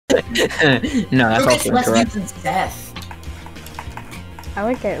No, that's Who gets also less incorrect. views than Seth? I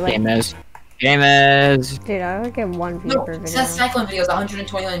would get like, Game is. Game is. dude, I would get 1 view No, per video. Seth's Cyclone video is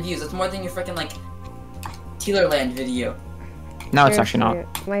 129 views. That's more than your freaking like Tealerland video. No, it's actually not.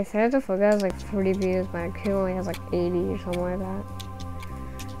 Seriously, my Santa Fuga has like 40 views, my Q only has like 80 or something like that.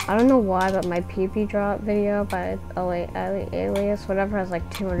 I don't know why, but my PP drop video by Alias, whatever, has like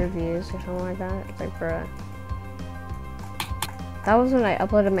 200 views or something like that. It's like, bruh. That was when I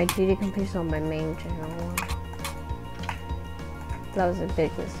uploaded my GD completion on my main channel. That was a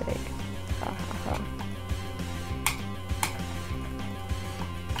big mistake. Ha ha ha.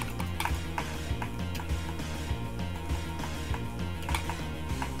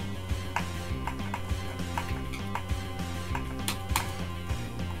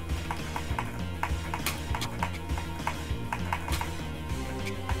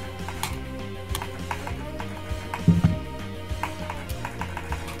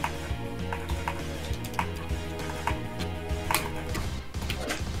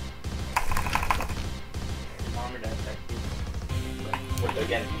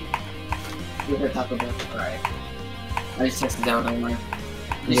 Again. We're Taco Bell. Alright. I just tested down online.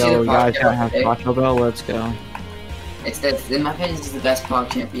 Yo, guys, don't have Taco Bell. Let's go. In my opinion, this is the best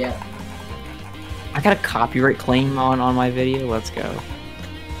PogChamp yet. I got a copyright claim on my video. Let's go.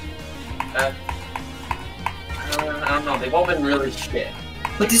 I don't know. They've all been really shit.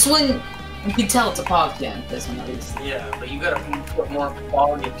 But this one, you can tell it's a PogChamp. This one at least. Yeah, but you gotta put more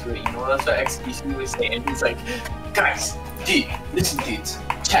quality into it. You know, that's what XQC was saying. He's like, guys, dude, listen, dudes,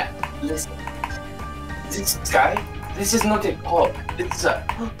 chat, listen. This guy, this is not a pog.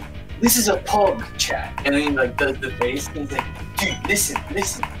 This is a pog, chat. And then he like does the face, and he's like, dude,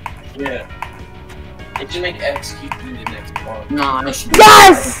 listen. Yeah. It should make XQC the next pog. No, I should.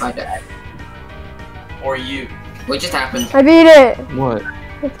 Yes! Or you. What just happened? I beat it! What?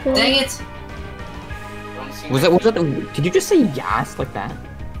 Let's go. Dang it! Was that? Did you just say yas like that?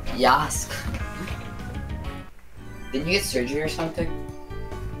 Yas. Did you get surgery or something?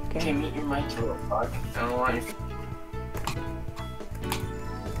 Okay, mute your mic, you little fuck. I don't want you